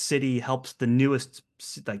youngest city helps the newest,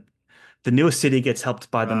 like the newest city gets helped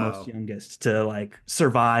by the most Oh, youngest to like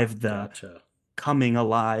survive the gotcha. coming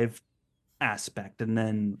alive aspect. And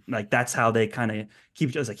then like that's how they kind of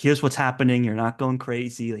keep us like, here's what's happening, you're not going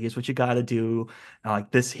crazy, like, here's what you got to do,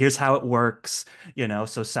 like this, here's how it works.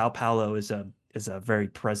 So Sao Paulo is a very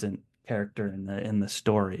present character in the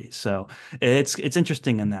story. So it's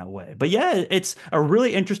interesting in that way. But yeah, it's a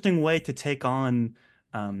really interesting way to take on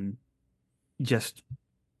just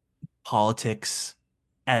politics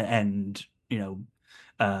and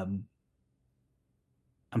um,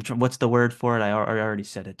 I'm trying, what's the word for it? I already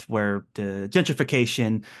said it. Where the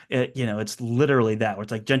gentrification, it's literally that. Where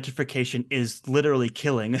it's like gentrification is literally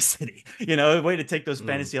killing a city. A way to take those Mm,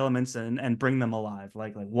 fantasy elements and bring them alive.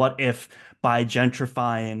 Like what if by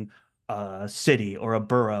gentrifying a city or a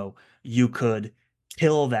borough, you could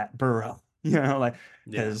kill that borough? Like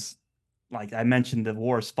yeah. because like I mentioned, the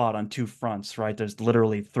war is fought on two fronts, right? There's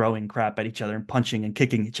literally throwing crap at each other and punching and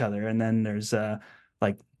kicking each other, and then there's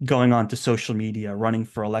like going on to social media, running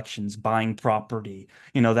for elections, buying property,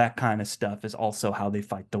 that kind of stuff is also how they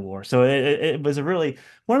fight the war. So it was a really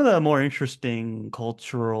one of the more interesting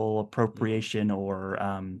cultural Mm. appropriation or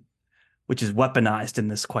which is weaponized in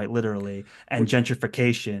this quite literally, and Would-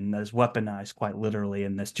 gentrification that is weaponized quite literally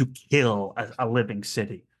in this to kill a living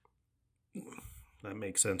city. That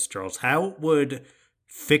makes sense, Charles. How would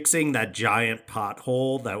fixing that giant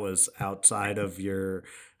pothole that was outside of your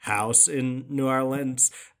house in New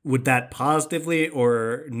Orleans, would that positively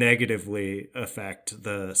or negatively affect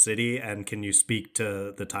the city? And can you speak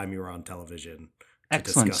to the time you were on television to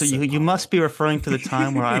Excellent. So discuss you said you must pothole? be referring to the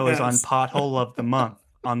time where I was on Yes. Pothole of the Month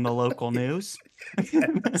on the local news.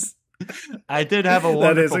 Yes. I did have a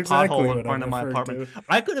That is wonderful exactly pothole in what I'm front of my referring apartment. to.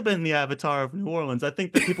 I could have been the avatar of New Orleans. I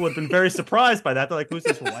think that people would have been very surprised by that. They're like, "Who's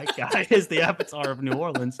this white guy? Is the avatar of New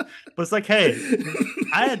Orleans?" But it's like, hey,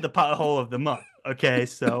 I had the pothole of the month. Okay,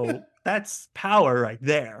 so that's power right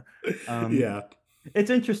there. Um, Yeah. it's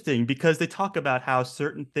interesting because they talk about how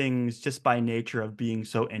certain things, just by nature of being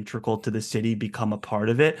so integral to the city, become a part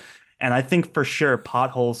of it. And I think for sure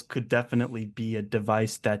potholes could definitely be a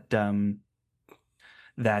device that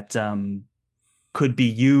could be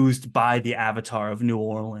used by the Avatar of New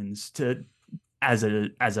Orleans to as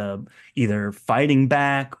a either fighting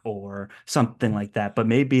back or something like that. But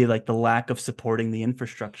maybe like the lack of supporting the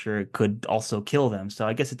infrastructure could also kill them. So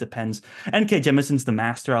I guess it depends. NK Jemison's the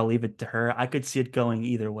master. I'll leave it to her. I could see it going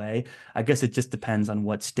either way. I guess it just depends on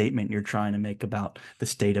what statement you're trying to make about the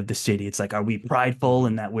state of the city. It's like, are we prideful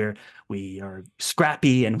in Mhm. that we are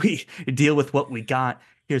scrappy and we deal with what we got?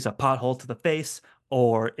 Here's a pothole to the face.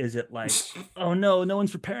 Or is it like, oh no, no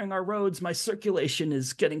one's repairing our roads. My circulation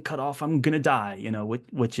is getting cut off. I'm gonna die.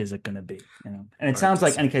 Which is it gonna be? And it Hard sounds to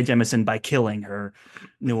like N.K. say. Jemisin by killing her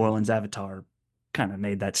New Orleans avatar kind of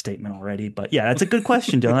made that statement already. But yeah, that's a good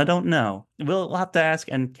question, Dylan. I don't know. We'll have to ask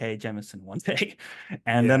N.K. Jemisin one day,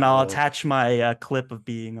 and then Yeah, I'll well, attach my clip of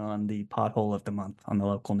being on the pothole of the month on the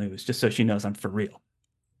local news, just so she knows I'm for real.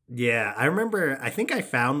 yeah, I remember. I think I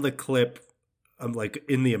found the clip, like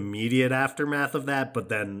in the immediate aftermath of that, but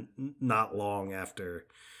then not long after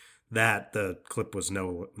that, the clip was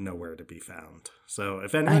nowhere to be found. So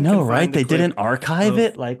if I anyone know, can right? find the They didn't clip archive of,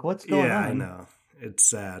 it. Like, what's going yeah, I on? know it's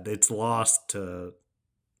sad. It's lost to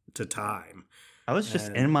time. I was just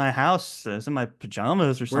in And my house. I was in my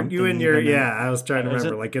pajamas or weren't you something in your? even, and Yeah, I was trying to I was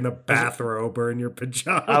remember, in, like in a I was bathrobe or in your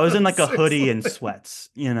I was in like a pajamas or hoodie and something. sweats,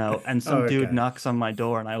 and some dude Okay. knocks on my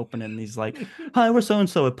door and I open it and he's like, "Hi, we're so and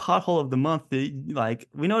so, a pothole of the month. Like,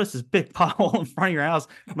 we noticed this big pothole in front of your house."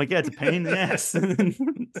 I'm like, "Yeah, it's a pain in the ass."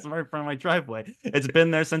 It's right in front of my driveway. It's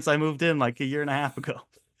been there since I moved in like a year and a half ago.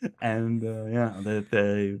 And yeah,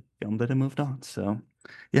 they filmed it and moved on. So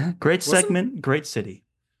yeah, great Wasn't segment, great city.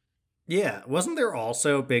 Yeah, wasn't there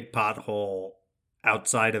also a big pothole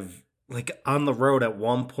outside of, like, on the road at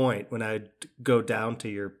one point when I'd go down to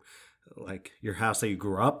your house that you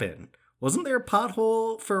grew up in? Wasn't there a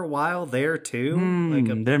pothole for a while there too? Like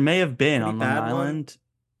a There may have been pretty on Long bad one? Island.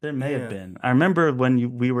 There may have Yeah. been. I remember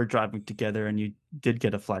when we were driving together and you did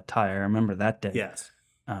get a flat tire. I remember that day. Yes.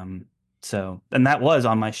 Um, and that was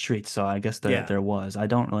on my street, so I guess Yeah. there was. I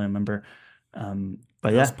don't really remember.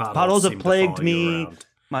 But Those yeah, potholes potholes have seem to plagued follow you me around.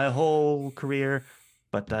 my whole career.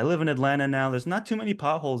 But I live in Atlanta now. There's not too many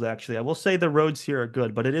potholes actually. I will say the roads here are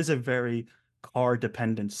good, but it is a very car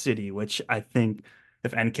dependent city, which I think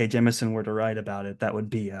if N.K. Jemisin were to write about it, that would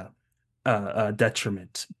be a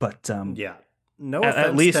detriment. But Yeah. No at offense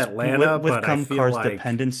to least with Atlanta, with but I come feel cars like,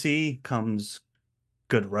 dependency comes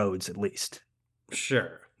good roads at least.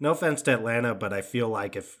 sure. No offense to Atlanta, but I feel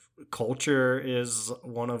like if culture is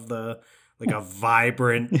one of the, like, a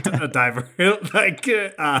vibrant, like,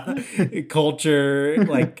 culture,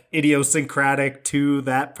 like idiosyncratic to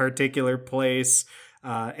that particular place,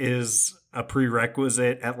 is a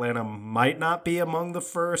prerequisite. Atlanta might not be among the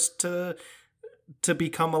first to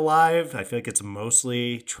become alive. I feel like it's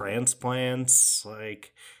mostly transplants,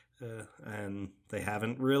 like, and they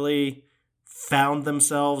haven't really found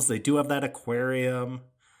themselves. They do have that aquarium,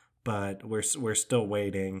 but we're still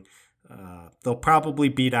waiting. They'll probably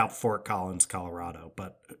beat out Fort Collins, Colorado,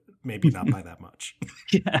 but maybe not by that much.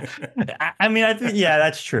 Yeah, I mean, I think yeah,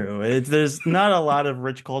 that's true. There's not a lot of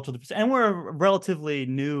rich cultural difference, and we're a relatively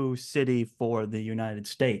new city for the United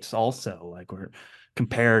States. Also, like we're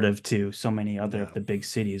comparative to so many other Yeah. of the big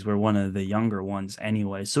cities. We're one of the younger ones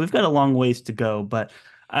anyway, so we've got a long ways to go. But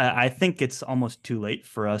I think it's almost too late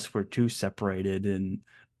for us. We're too separated and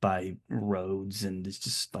by roads, and it's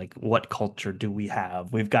just like, what culture do we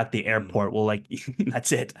have? We've got the Mm. airport. Well, like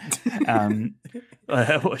that's it. Um,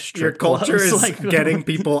 Your strip culture clubs, is like getting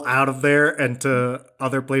people out of there and to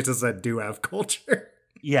other places that do have culture.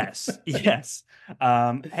 yes, yes.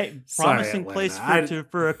 Hey, Sorry, promising Atlanta. place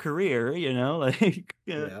for a career, like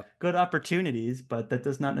Yeah. good opportunities, but that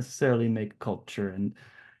does not necessarily make culture. And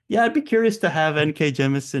yeah, I'd be curious to have N.K.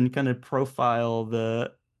 Jemisin kind of profile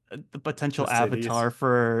the The potential cities. avatar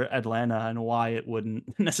for Atlanta and why it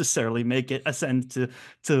wouldn't necessarily make it ascend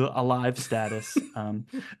to a live status.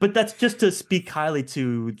 But that's just to speak highly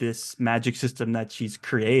to this magic system that she's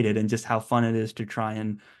created and just how fun it is to try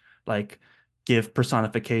and like give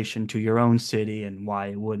personification to your own city and why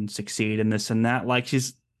it wouldn't succeed in this and that. Like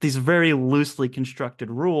she's these very loosely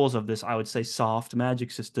constructed rules of this, I would say, soft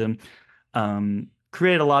magic system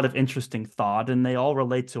create a lot of interesting thought, and they all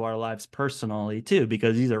relate to our lives personally too,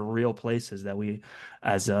 because these are real places that we,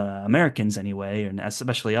 as Americans anyway, and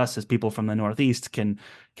especially us as people from the Northeast, can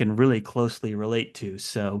really closely relate to.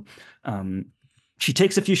 So, um, she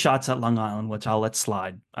takes a few shots at Long Island, which I'll let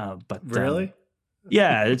slide. But Really?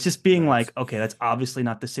 yeah, it's just being Nice. like, okay, that's obviously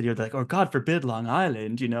not the city, or like, or God forbid, Long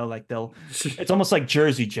Island, like they'll, it's almost like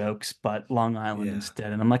Jersey jokes, but Long Island Yeah.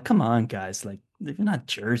 instead. And I'm like, come on, guys, like, if you're not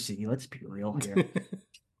Jersey, let's be real here.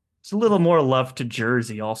 It's a little more love to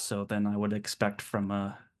Jersey also than I would expect from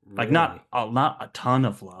like Really? not a ton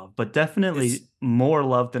of love, but Is definitely more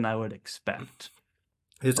love than I would expect.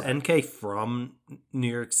 is But NK from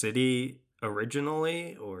New York City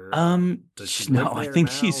originally, or does she no, live I there think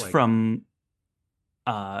now? she's Like, from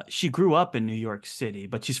she grew up in New York City,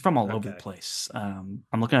 but she's from all over the okay. place. I'm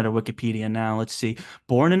looking at her Wikipedia now. Let's see.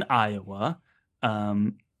 Born in Iowa.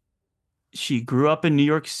 Um, she grew up in New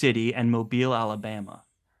York City and Mobile, Alabama.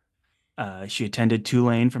 She attended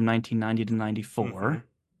Tulane from 1990 to Mm-hmm. 94,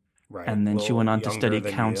 Right. and A then she little went on to younger study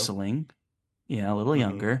than you. counseling. Yeah, a little Mm-hmm.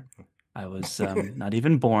 younger. I was not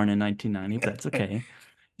even born in 1990, but that's okay.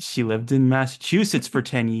 She lived in Massachusetts for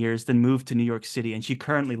 10 years, then moved to New York City, and she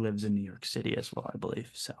currently lives in New York City as well, I believe.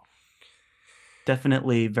 So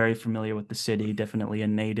definitely very familiar with the city, definitely a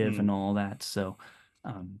native and Mm. all that. So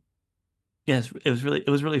um, yes, it was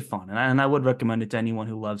really fun, and I would recommend it to anyone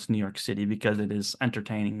who loves New York City because it is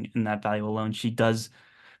entertaining in that value alone. There's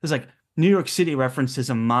like New York City references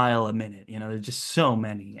a mile a minute. There's just so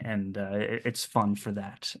many, and it's fun for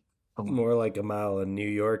that alone. More like a mile a New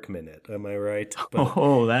York minute, am I right? But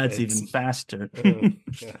Oh, that's it's even faster. uh,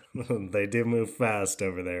 they do move fast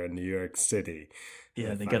over there in New York City,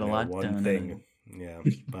 Yeah, if they I get a know lot one thing. done. Yeah,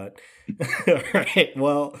 but all right.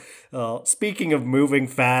 Well, speaking of moving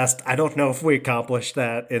fast, I don't know if we accomplished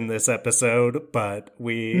that in this episode, but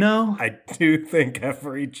No, I do think, have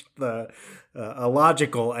reached the a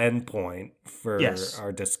logical endpoint for yes.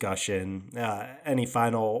 our discussion. Any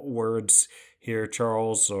final words here,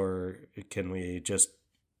 Charles, or can we just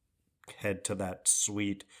head to that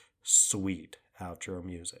sweet, sweet outro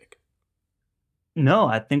music? No,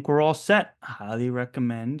 I think we're all set. Highly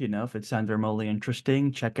recommend, if it sounds remotely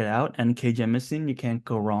interesting, check it out. NK Jemisin, you can't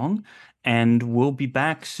go wrong. And we'll be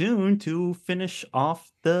back soon to finish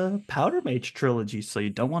off the Powder Mage trilogy, so you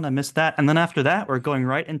don't want to miss that. And then after that, we're going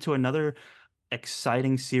right into another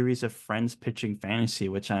exciting series of friends pitching fantasy,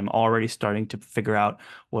 which I'm already starting to figure out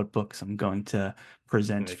what books I'm going to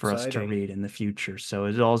present for us to Exciting. read in the future. So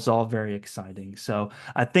it's all very exciting. So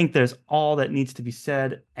I think there's all that needs to be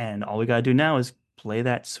said, and all we got to do now is play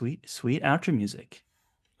that sweet, sweet outro music.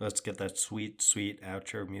 Let's get that sweet, sweet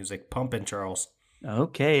outro music pumping, Charles.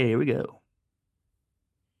 Okay, here we go.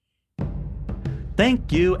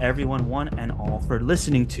 Thank you, everyone, one and all, for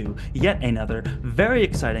listening to yet another very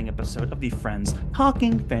exciting episode of the Friends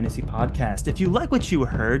Talking Fantasy Podcast. If you like what you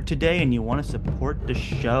heard today and you want to support the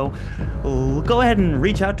show, go ahead and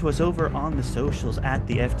reach out to us over on the socials at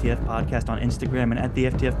the FTF Podcast on Instagram and at the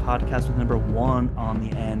FTF Podcast with number 1 on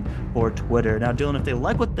the end for Twitter. Now, Dylan, if they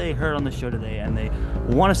like what they heard on the show today and they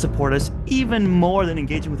want to support us even more than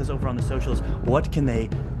engaging with us over on the socials, what can they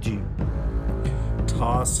do?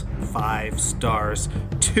 Toss 5 stars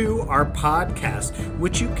to our podcast,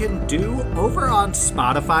 which you can do over on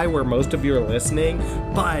Spotify, where most of you are listening.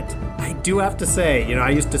 But I do have to say, I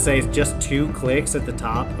used to say it's just 2 clicks at the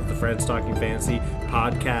top of the Friends Talking Fantasy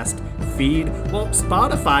podcast feed. Well,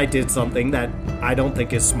 Spotify did something that I don't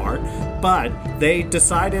think is smart, but they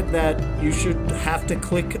decided that you should have to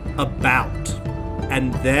click About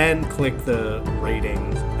and then click the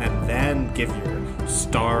ratings and then give your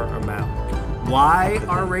star amount. Why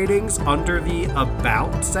are ratings under the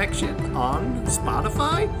About section on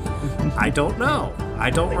Spotify? I don't know. I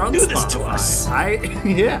don't run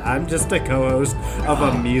Spotify. I'm just a co-host of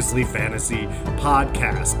a measly fantasy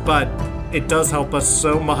podcast, but it does help us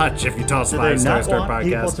so much if you toss 5 stars to our podcast.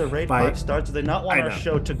 People to rate 5 stars? Do they not want our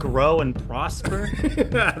show to grow and prosper?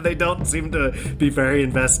 They don't seem to be very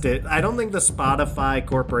invested. I don't think the Spotify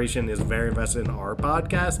Corporation is very invested in our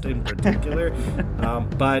podcast in particular,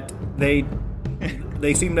 but they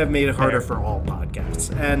seem to have made it harder for all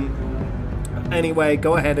podcasts. And anyway,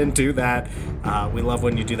 go ahead and do that. We love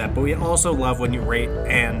when you do that, but we also love when you rate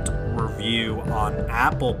and review on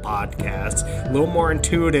Apple Podcasts. A little more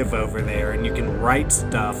intuitive over there, and you can write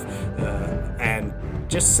stuff and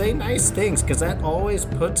just say nice things, because that always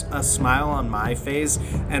puts a smile on my face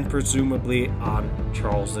and presumably on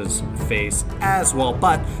Charles's face as well.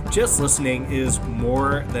 But just listening is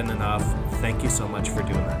more than enough. Thank you so much for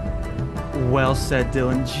doing that. Well said,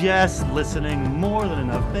 Dylan. Just listening, more than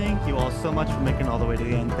enough. Thank you all so much for making it all the way to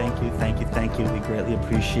the end. Thank you, thank you, thank you. We greatly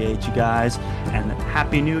appreciate you guys. And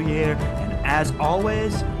Happy New Year. And as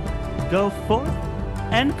always, go forth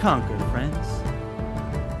and conquer, friends.